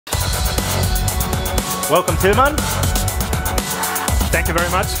Welcome, Tilman. Thank you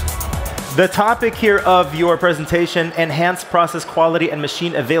very much. The topic here of your presentation, enhanced process quality and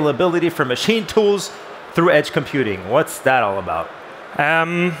machine availability for machine tools through edge computing. What's that all about?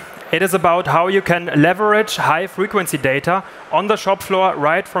 It is about how you can leverage high-frequency data on the shop floor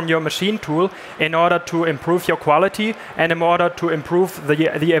right from your machine tool in order to improve your quality and in order to improve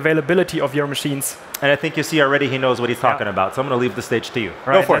the availability of your machines. And I think you see already he knows what he's talking about, so I'm going to leave the stage to you.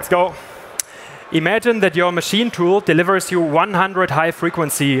 Right, go for let's go. Imagine that your machine tool delivers you 100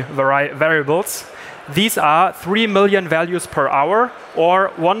 high-frequency variables. These are 3 million values per hour or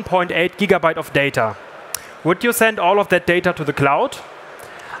 1.8 gigabyte of data. Would you send all of that data to the cloud?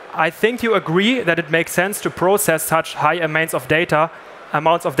 I think you agree that it makes sense to process such high amounts of data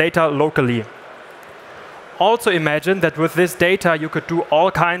locally. Also imagine that with this data you could do all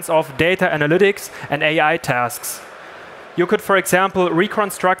kinds of data analytics and AI tasks. You could, for example,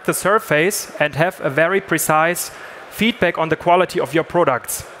 reconstruct the surface and have a very precise feedback on the quality of your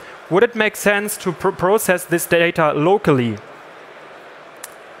products. Would it make sense to process this data locally?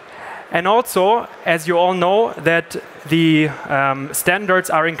 And also, as you all know, that the standards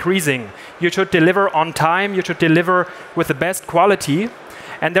are increasing. You should deliver on time, you should deliver with the best quality.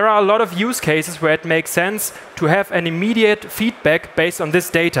 And there are a lot of use cases where it makes sense to have an immediate feedback based on this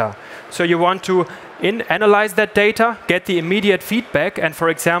data. So you want to analyze that data, get the immediate feedback, and for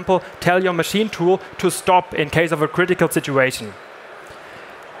example, tell your machine tool to stop in case of a critical situation.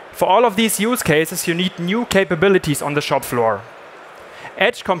 For all of these use cases, you need new capabilities on the shop floor.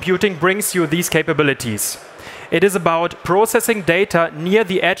 Edge computing brings you these capabilities. It is about processing data near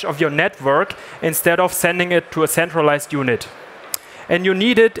the edge of your network instead of sending it to a centralized unit. And you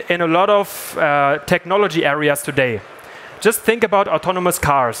need it in a lot of technology areas today. Just think about autonomous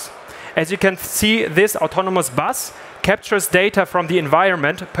cars. As you can see, this autonomous bus captures data from the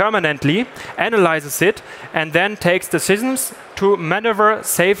environment permanently, analyzes it, and then takes decisions to maneuver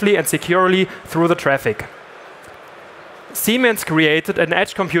safely and securely through the traffic. Siemens created an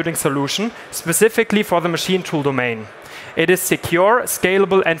edge computing solution specifically for the machine tool domain. It is secure,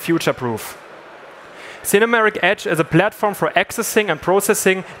 scalable, and future-proof. SINUMERIK Edge is a platform for accessing and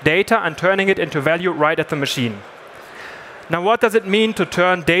processing data and turning it into value right at the machine. Now, what does it mean to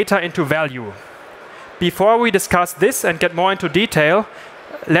turn data into value? Before we discuss this and get more into detail,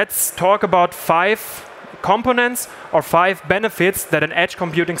 let's talk about 5 components or 5 benefits that an edge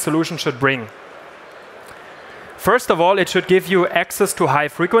computing solution should bring. First of all, it should give you access to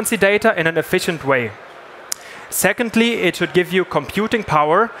high-frequency data in an efficient way. Secondly, it should give you computing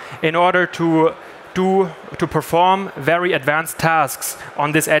power in order to perform very advanced tasks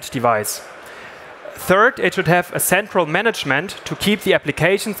on this edge device. Third, it should have a central management to keep the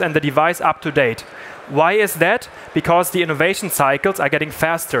applications and the device up to date. Why is that? Because the innovation cycles are getting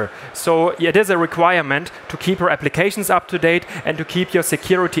faster. So it is a requirement to keep your applications up to date and to keep your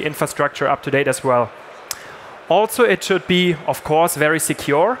security infrastructure up to date as well. Also, it should be, of course, very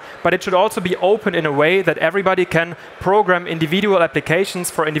secure, but it should also be open in a way that everybody can program individual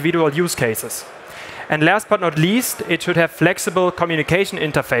applications for individual use cases. And last but not least, it should have flexible communication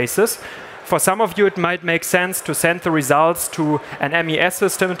interfaces. For some of you, it might make sense to send the results to an MES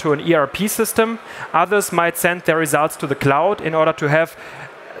system, to an ERP system. Others might send their results to the cloud in order to have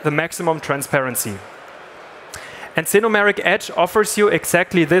the maximum transparency. And SINUMERIK Edge offers you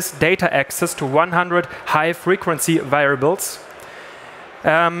exactly this data access to 100 high-frequency variables.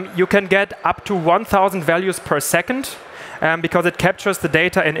 You can get up to 1,000 values per second because it captures the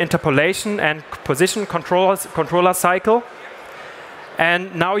data in interpolation and position controller cycle.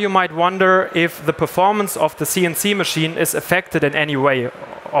 And now you might wonder if the performance of the CNC machine is affected in any way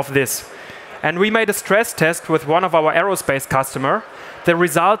of this. And we made a stress test with one of our aerospace customers. The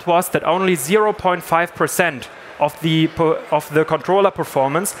result was that only 0.5% of the controller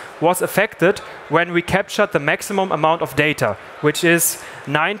performance was affected when we captured the maximum amount of data, which is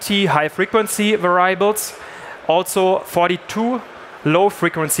 90 high-frequency variables, also 42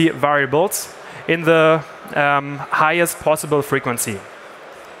 low-frequency variables in the highest possible frequency.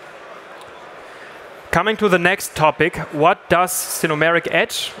 Coming to the next topic, what does SINUMERIK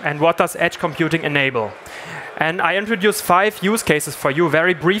Edge and what does edge computing enable? And I introduce 5 use cases for you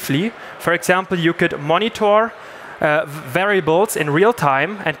very briefly. For example, you could monitor variables in real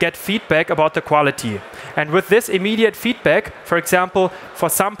time and get feedback about the quality. And with this immediate feedback, for example, for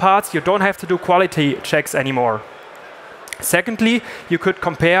some parts, you don't have to do quality checks anymore. Secondly, you could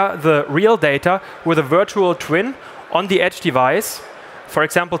compare the real data with a virtual twin on the edge device, for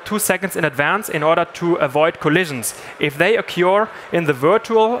example, 2 seconds in advance in order to avoid collisions. If they occur in the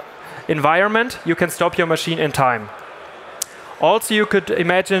virtual environment, you can stop your machine in time. Also, you could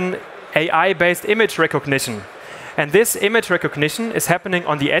imagine AI-based image recognition. And this image recognition is happening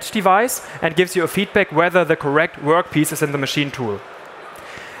on the edge device and gives you a feedback whether the correct workpiece is in the machine tool.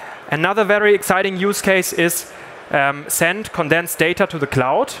 Another very exciting use case is send condensed data to the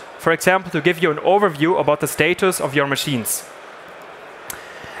cloud, for example, to give you an overview about the status of your machines.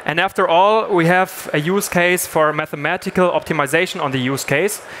 And after all, we have a use case for mathematical optimization on the use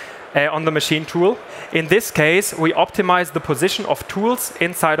case, on the machine tool. In this case, we optimize the position of tools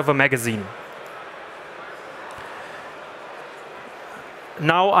inside of a magazine.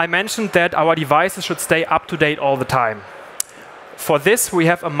 Now, I mentioned that our devices should stay up to date all the time. For this, we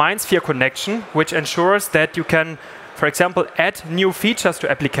have a MindSphere connection, which ensures that you can, for example, add new features to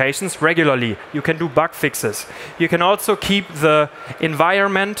applications regularly. You can do bug fixes. You can also keep the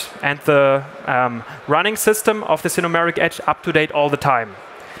environment and the running system of the SINUMERIK Edge up to date all the time.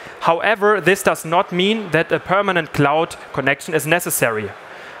 However, this does not mean that a permanent cloud connection is necessary.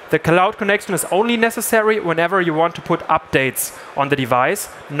 The cloud connection is only necessary whenever you want to put updates on the device,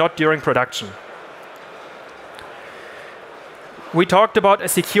 not during production. We talked about a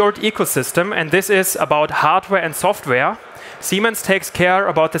secured ecosystem, and this is about hardware and software. Siemens takes care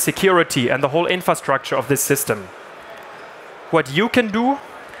about the security and the whole infrastructure of this system. What you can do,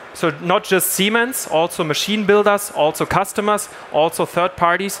 so not just Siemens, also machine builders, also customers, also third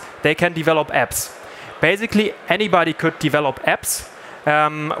parties, they can develop apps. Basically, anybody could develop apps.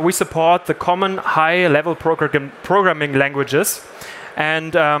 We support the common high-level programming languages.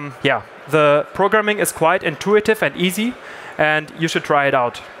 And yeah, the programming is quite intuitive and easy, and you should try it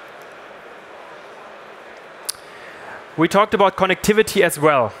out. We talked about connectivity as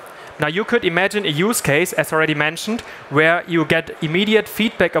well. Now, you could imagine a use case, as already mentioned, where you get immediate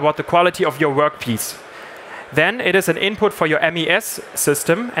feedback about the quality of your workpiece. Then it is an input for your MES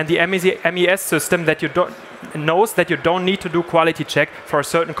system, and the MES system that knows that you don't need to do quality check for a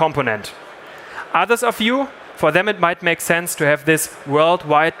certain component. Others of you, for them it might make sense to have this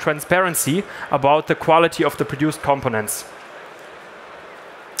worldwide transparency about the quality of the produced components.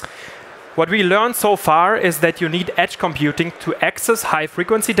 What we learned so far is that you need edge computing to access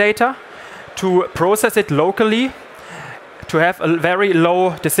high-frequency data, to process it locally, to have a very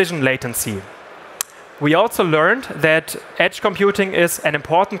low decision latency. We also learned that edge computing is an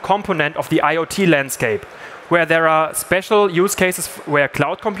important component of the IoT landscape, where there are special use cases where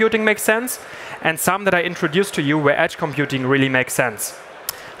cloud computing makes sense, and some that I introduced to you where edge computing really makes sense.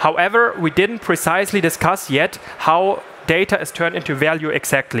 However, we didn't precisely discuss yet how data is turned into value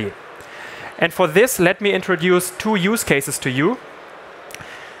exactly. And for this, let me introduce two use cases to you.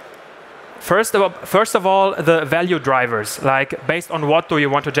 First of all, the value drivers, like based on what do you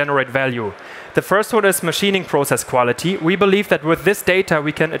want to generate value. The first one is machining process quality. We believe that with this data,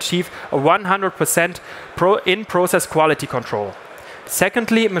 we can achieve a 100% in-process quality control.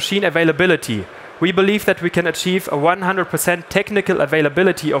 Secondly, machine availability. We believe that we can achieve a 100% technical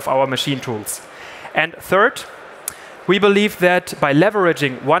availability of our machine tools. And third, we believe that by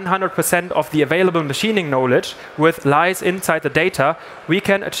leveraging 100% of the available machining knowledge which lies inside the data, we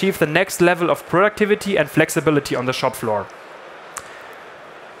can achieve the next level of productivity and flexibility on the shop floor.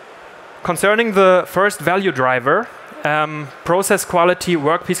 Concerning the first value driver, process quality,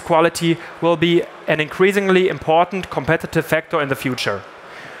 workpiece quality will be an increasingly important competitive factor in the future.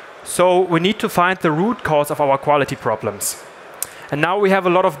 So we need to find the root cause of our quality problems. And now we have a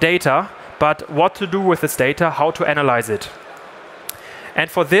lot of data, but what to do with this data, how to analyze it. And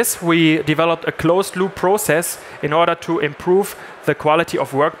for this, we developed a closed-loop process in order to improve the quality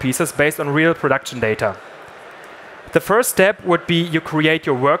of workpieces based on real production data. The first step would be you create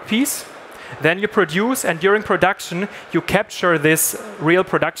your workpiece, then you produce, and during production, you capture this real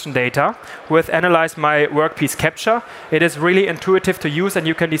production data with Analyze My Workpiece Capture. It is really intuitive to use, and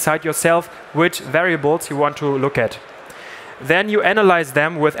you can decide yourself which variables you want to look at. Then you analyze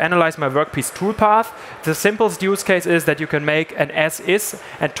them with Analyze My Workpiece Toolpath. The simplest use case is that you can make an as-is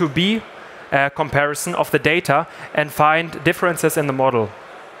and to-be comparison of the data and find differences in the model.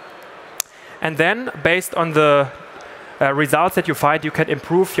 And then, based on the results that you find, you can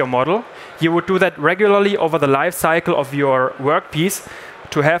improve your model. You would do that regularly over the life cycle of your workpiece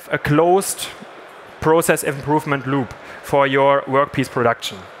to have a closed process improvement loop for your workpiece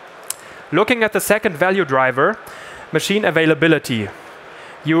production. Looking at the second value driver, machine availability.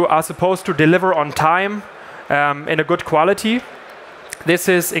 You are supposed to deliver on time in a good quality. This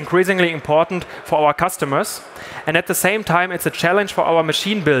is increasingly important for our customers. And at the same time, it's a challenge for our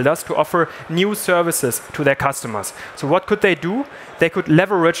machine builders to offer new services to their customers. So what could they do? They could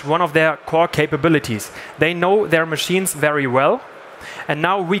leverage one of their core capabilities. They know their machines very well. And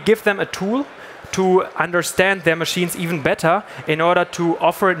now we give them a tool to understand their machines even better in order to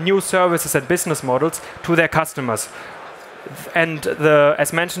offer new services and business models to their customers. And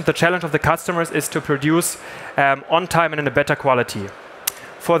as mentioned, the challenge of the customers is to produce on time and in a better quality.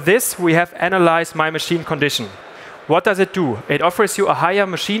 For this, we have analyzed my machine condition. What does it do? It offers you a higher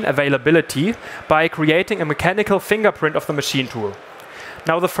machine availability by creating a mechanical fingerprint of the machine tool.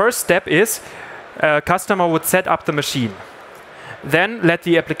 Now, the first step is a customer would set up the machine. Then let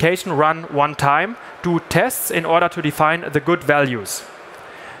the application run one time, do tests in order to define the good values.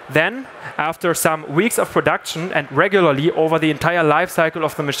 Then, after some weeks of production and regularly over the entire life cycle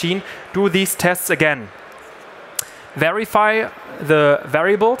of the machine, do these tests again. Verify the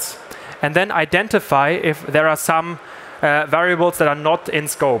variables, and then identify if there are some variables that are not in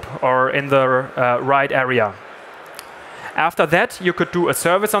scope or in the right area. After that, you could do a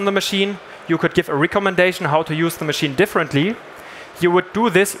service on the machine. You could give a recommendation how to use the machine differently. You would do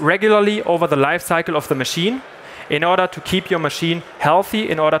this regularly over the life cycle of the machine in order to keep your machine healthy,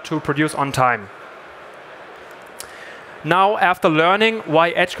 in order to produce on time. Now, after learning why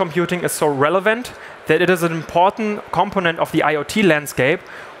edge computing is so relevant, that it is an important component of the IoT landscape,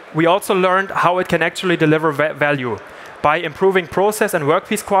 we also learned how it can actually deliver value by improving process and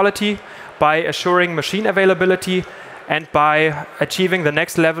workpiece quality, by assuring machine availability, and by achieving the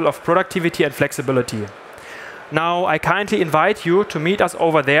next level of productivity and flexibility. Now, I kindly invite you to meet us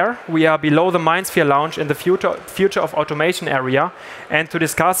over there. We are below the MindSphere Lounge in the future of automation area, and to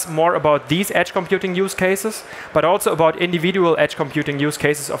discuss more about these edge computing use cases, but also about individual edge computing use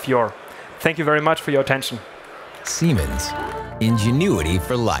cases of yours. Thank you very much for your attention. Siemens, ingenuity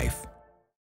for life.